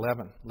chapter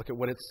 11. Look at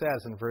what it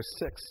says in verse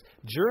 6.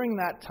 During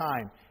that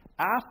time,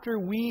 after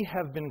we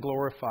have been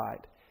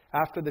glorified,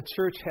 after the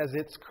church has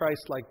its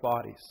Christ-like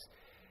bodies,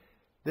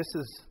 this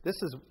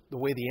is the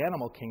way the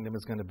animal kingdom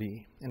is going to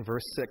be. In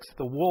verse 6,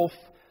 the wolf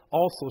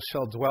also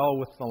shall dwell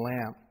with the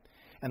lamb,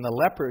 and the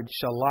leopard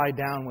shall lie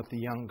down with the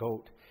young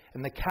goat,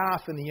 and the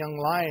calf and the young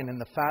lion and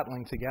the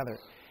fatling together,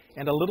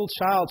 and a little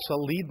child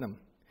shall lead them.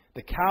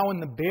 The cow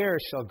and the bear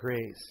shall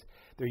graze,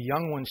 their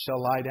young ones shall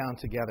lie down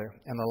together,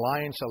 and the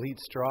lion shall eat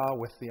straw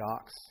with the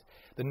ox.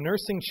 The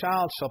nursing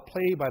child shall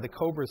play by the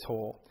cobra's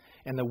hole,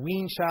 and the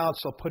weaned child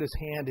shall put his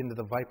hand into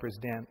the viper's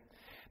den.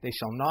 They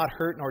shall not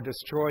hurt nor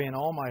destroy in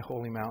all my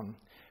holy mountain,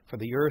 for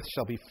the earth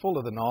shall be full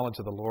of the knowledge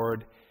of the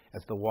Lord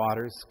as the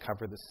waters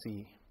cover the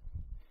sea.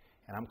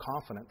 And I'm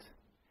confident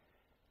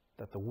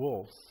that the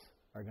wolves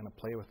are going to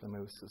play with the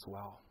moose as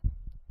well.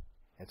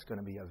 It's going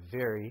to be a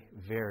very,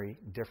 very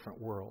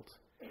different world.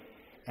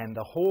 And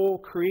the whole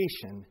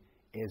creation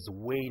is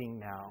waiting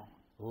now,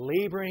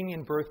 laboring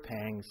in birth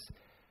pangs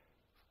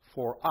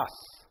for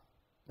us,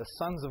 the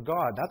sons of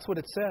God. That's what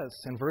it says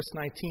in verse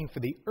 19. For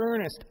the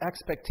earnest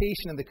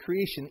expectation of the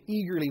creation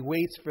eagerly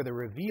waits for the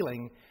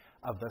revealing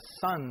of the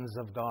sons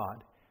of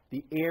God,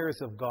 the heirs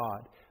of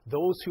God,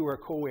 those who are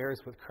co-heirs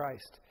with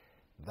Christ.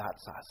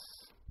 That's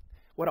us.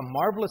 What a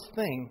marvelous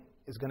thing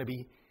is going to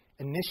be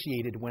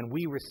initiated when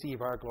we receive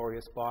our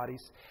glorious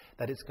bodies,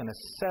 that it's going to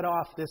set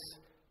off this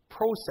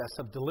process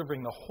of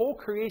delivering the whole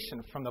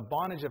creation from the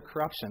bondage of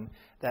corruption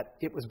that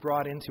it was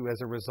brought into as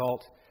a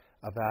result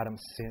of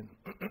Adam's sin.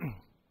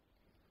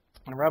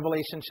 In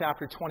Revelation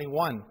chapter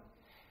 21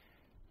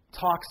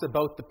 talks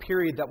about the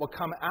period that will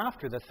come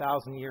after the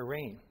 1,000-year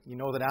reign. You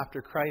know that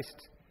after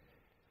Christ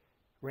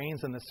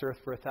reigns on this earth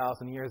for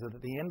 1,000 years, at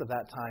the end of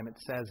that time, it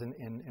says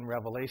in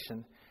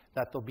Revelation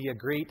that there'll be a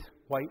great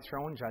white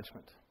throne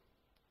judgment.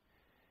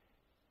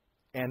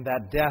 And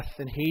that death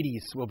and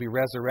Hades will be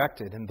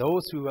resurrected. And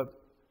those who have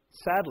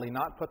sadly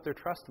not put their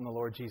trust in the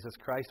Lord Jesus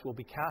Christ will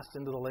be cast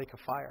into the lake of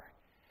fire.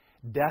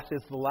 Death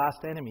is the last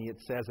enemy,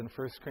 it says in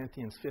 1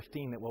 Corinthians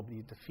 15, that will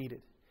be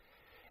defeated.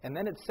 And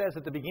then it says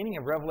at the beginning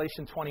of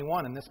Revelation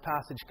 21, and this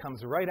passage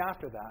comes right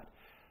after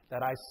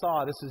that I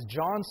saw, this is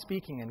John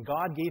speaking, and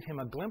God gave him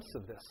a glimpse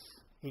of this.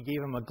 He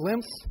gave him a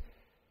glimpse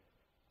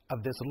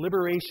of this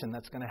liberation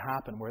that's going to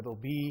happen, where there'll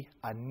be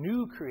a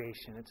new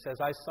creation. It says,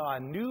 I saw a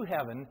new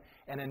heaven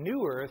and a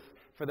new earth,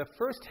 for the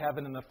first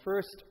heaven and the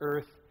first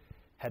earth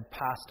had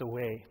passed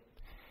away.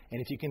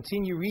 And if you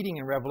continue reading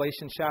in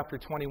Revelation chapter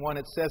 21,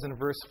 it says in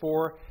verse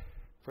 4,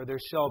 for there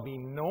shall be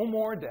no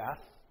more death,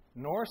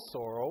 nor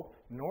sorrow,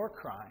 nor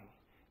crying.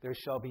 There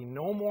shall be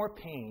no more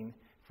pain,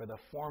 for the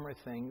former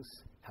things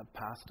have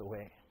passed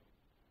away.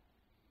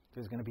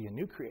 There's going to be a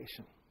new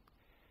creation.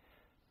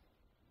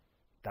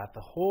 That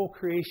the whole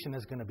creation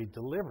is going to be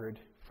delivered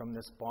from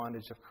this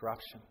bondage of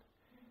corruption.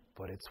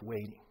 But it's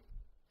waiting.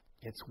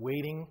 It's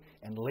waiting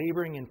and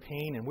laboring in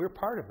pain, and we're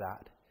part of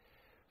that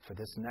for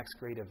this next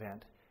great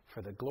event,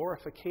 for the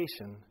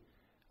glorification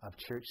of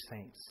church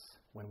saints,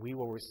 when we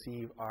will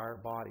receive our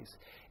bodies.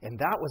 And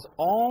that was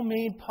all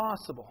made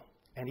possible.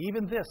 And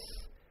even this,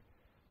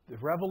 the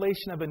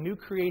revelation of a new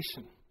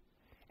creation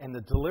and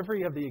the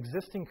delivery of the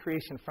existing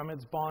creation from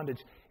its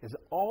bondage, has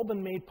all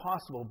been made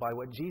possible by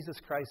what Jesus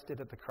Christ did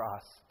at the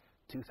cross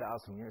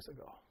 2,000 years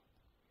ago.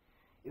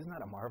 Isn't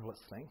that a marvelous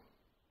thing?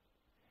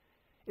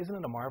 Isn't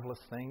it a marvelous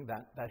thing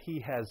that He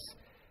has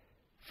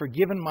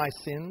forgiven my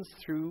sins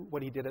through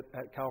what He did at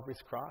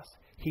Calvary's cross?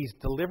 He's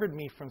delivered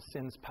me from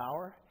sin's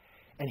power,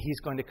 and He's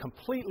going to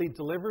completely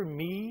deliver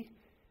me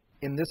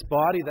in this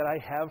body that I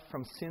have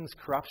from sin's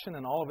corruption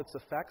and all of its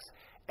effects.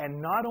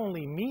 And not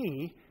only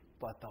me,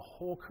 but the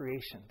whole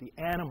creation, the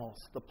animals,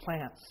 the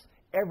plants,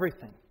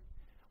 everything.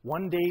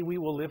 One day we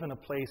will live in a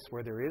place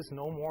where there is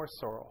no more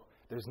sorrow,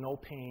 there's no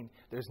pain,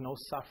 there's no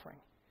suffering,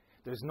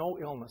 there's no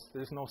illness,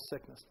 there's no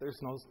sickness, there's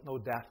no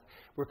death.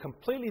 We're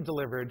completely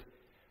delivered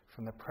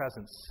from the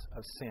presence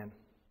of sin.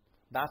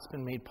 That's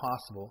been made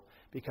possible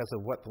because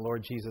of what the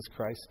Lord Jesus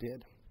Christ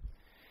did.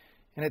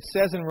 And it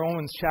says in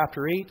Romans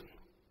chapter 8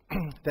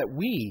 that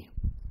we,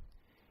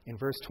 in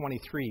verse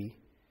 23,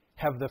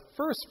 have the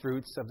first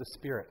fruits of the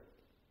Spirit.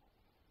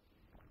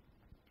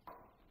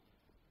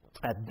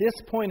 At this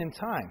point in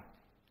time,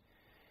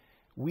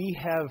 we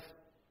have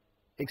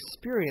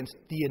experienced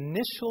the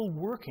initial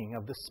working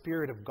of the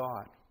Spirit of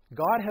God.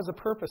 God has a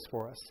purpose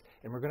for us,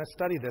 and we're going to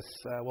study this.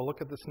 We'll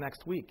look at this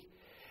next week.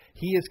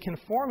 He is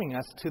conforming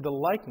us to the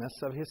likeness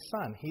of His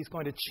Son. He's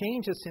going to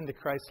change us into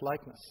Christ's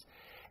likeness.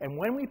 And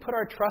when we put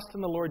our trust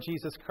in the Lord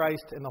Jesus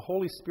Christ and the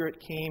Holy Spirit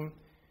came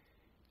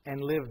and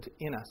lived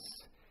in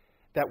us,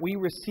 that we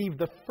receive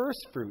the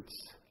first fruits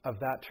of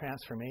that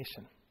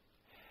transformation.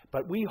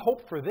 But we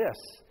hope for this,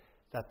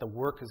 that the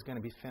work is going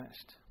to be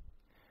finished.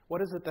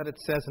 What is it that it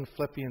says in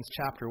Philippians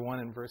chapter 1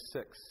 and verse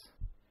 6?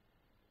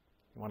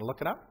 You want to look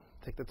it up?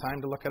 Take the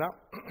time to look it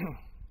up.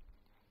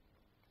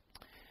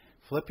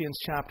 Philippians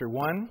chapter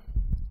 1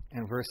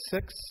 and verse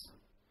 6.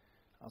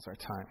 How's our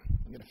time?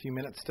 We've got a few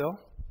minutes still.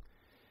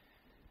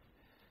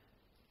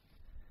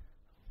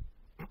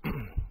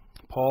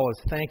 Paul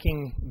is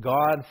thanking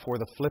God for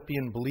the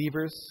Philippian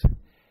believers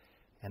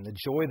and the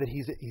joy that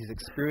he's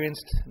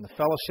experienced and the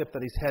fellowship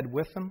that he's had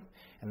with them.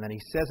 And then he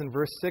says in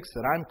verse 6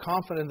 that I'm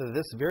confident of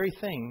this very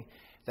thing,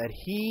 that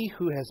He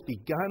who has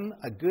begun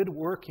a good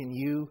work in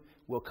you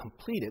will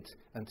complete it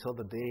until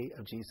the day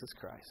of Jesus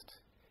Christ.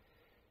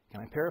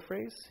 Can I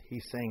paraphrase?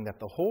 He's saying that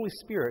the Holy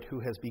Spirit, who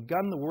has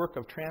begun the work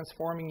of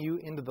transforming you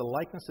into the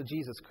likeness of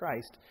Jesus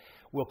Christ,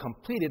 will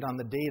complete it on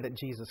the day that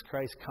Jesus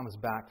Christ comes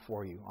back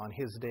for you, on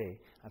His day.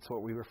 That's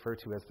what we refer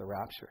to as the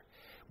rapture.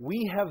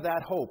 We have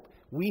that hope.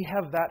 We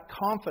have that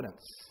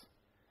confidence,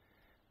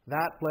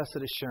 that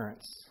blessed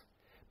assurance.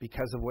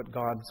 because of what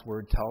God's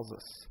Word tells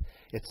us.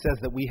 It says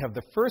that we have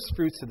the first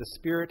fruits of the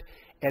Spirit,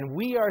 and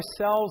we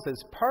ourselves,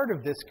 as part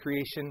of this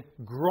creation,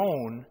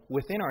 groan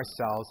within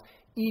ourselves,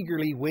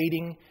 eagerly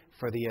waiting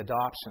for the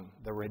adoption,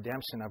 the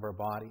redemption of our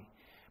body.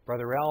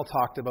 Brother Al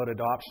talked about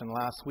adoption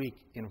last week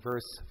in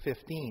verse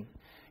 15.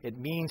 It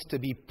means to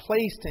be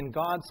placed in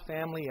God's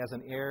family as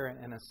an heir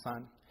and a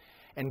son.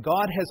 And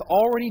God has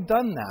already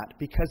done that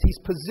because He's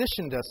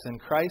positioned us in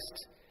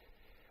Christ.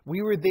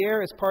 We were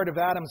there as part of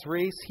Adam's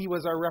race. He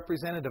was our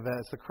representative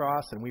as the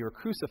cross, and we were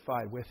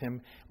crucified with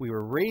Him. We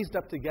were raised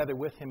up together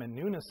with Him in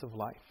newness of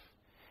life.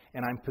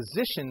 And I'm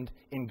positioned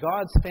in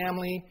God's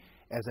family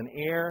as an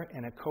heir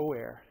and a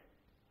co-heir.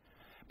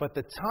 But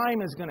the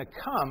time is going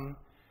to come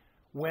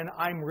when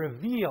I'm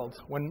revealed,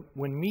 when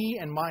me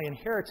and my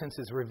inheritance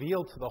is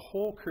revealed to the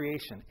whole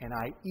creation, and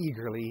I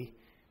eagerly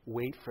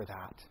wait for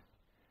that.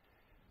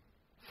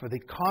 For the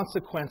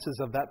consequences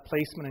of that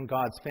placement in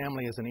God's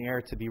family as an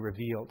heir to be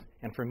revealed,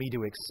 and for me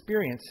to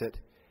experience it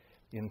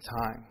in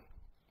time.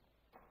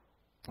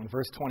 In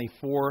verse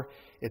 24,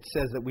 it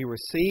says that we were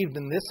saved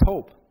in this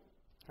hope.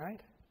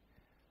 Right?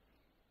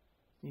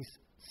 You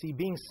see,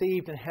 being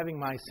saved and having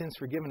my sins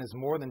forgiven is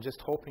more than just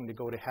hoping to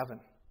go to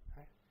heaven.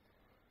 Right?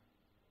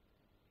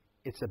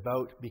 It's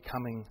about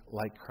becoming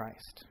like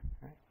Christ.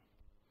 Right?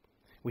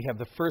 We have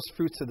the first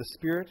fruits of the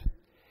Spirit.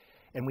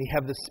 And we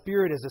have the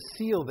Spirit as a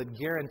seal that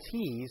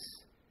guarantees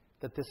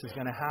that this is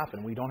going to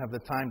happen. We don't have the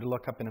time to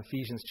look up in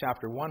Ephesians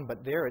chapter 1,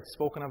 but there it's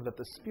spoken of that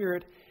the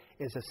Spirit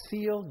is a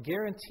seal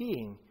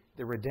guaranteeing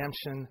the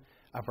redemption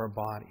of our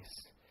bodies.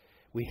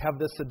 We have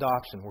this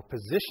adoption. We're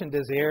positioned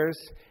as heirs,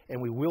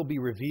 and we will be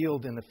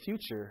revealed in the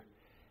future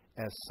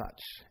as such.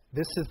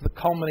 This is the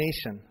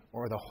culmination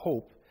or the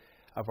hope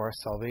of our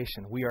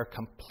salvation. We are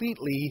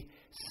completely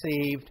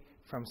saved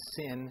from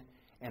sin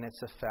and its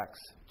effects,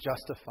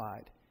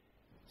 justified,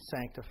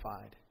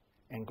 sanctified,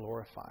 and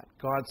glorified.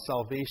 God's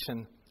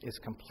salvation is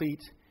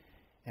complete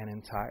and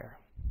entire.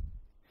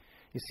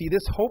 You see,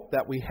 this hope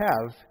that we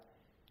have,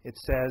 it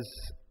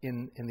says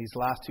in these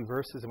last two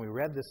verses, and we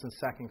read this in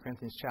 2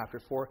 Corinthians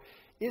chapter 4,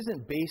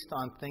 isn't based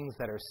on things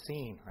that are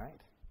seen, right?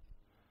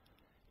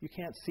 You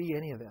can't see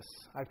any of this.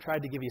 I've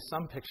tried to give you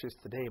some pictures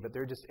today, but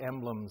they're just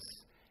emblems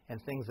and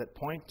things that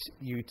point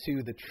you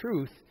to the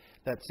truth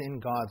that's in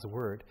God's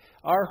Word.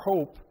 Our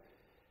hope,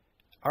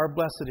 our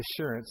blessed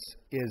assurance,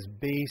 is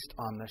based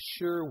on the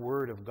sure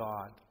Word of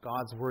God.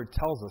 God's Word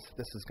tells us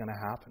this is going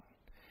to happen.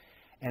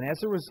 And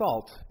as a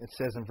result, it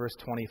says in verse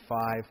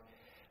 25,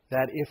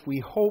 that if we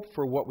hope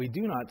for what we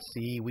do not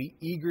see, we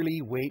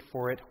eagerly wait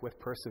for it with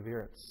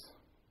perseverance.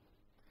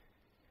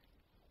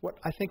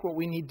 I think what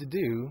we need to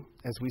do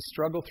as we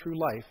struggle through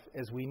life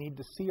is we need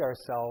to see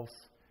ourselves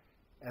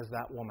as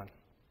that woman.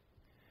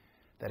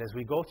 That as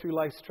we go through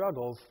life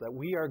struggles, that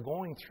we are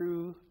going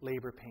through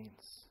labor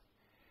pains.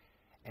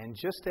 And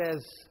just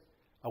as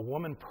a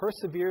woman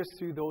perseveres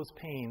through those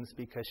pains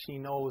because she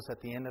knows at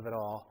the end of it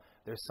all,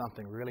 there's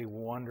something really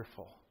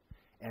wonderful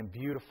and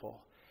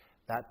beautiful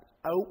that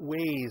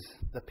outweighs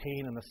the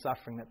pain and the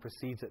suffering that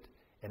precedes it,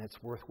 and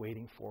it's worth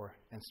waiting for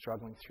and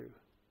struggling through.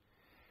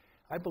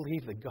 I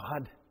believe that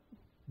God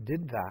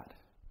did that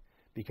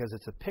because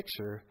it's a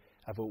picture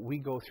of what we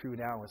go through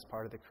now as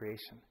part of the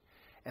creation.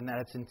 And that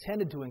it's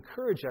intended to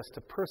encourage us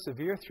to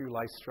persevere through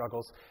life's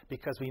struggles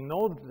because we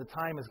know that the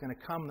time is going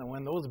to come that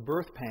when those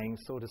birth pangs,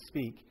 so to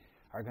speak,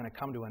 are going to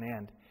come to an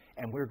end.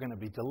 And we're going to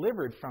be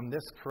delivered from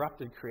this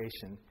corrupted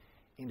creation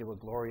into a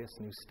glorious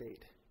new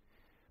state.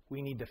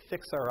 We need to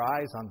fix our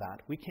eyes on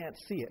that. We can't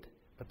see it,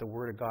 but the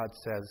Word of God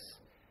says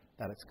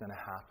that it's going to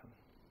happen.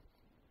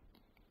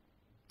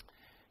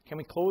 Can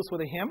we close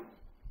with a hymn?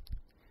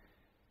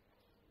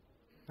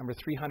 Number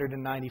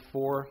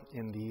 394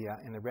 in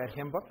the red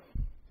hymn book.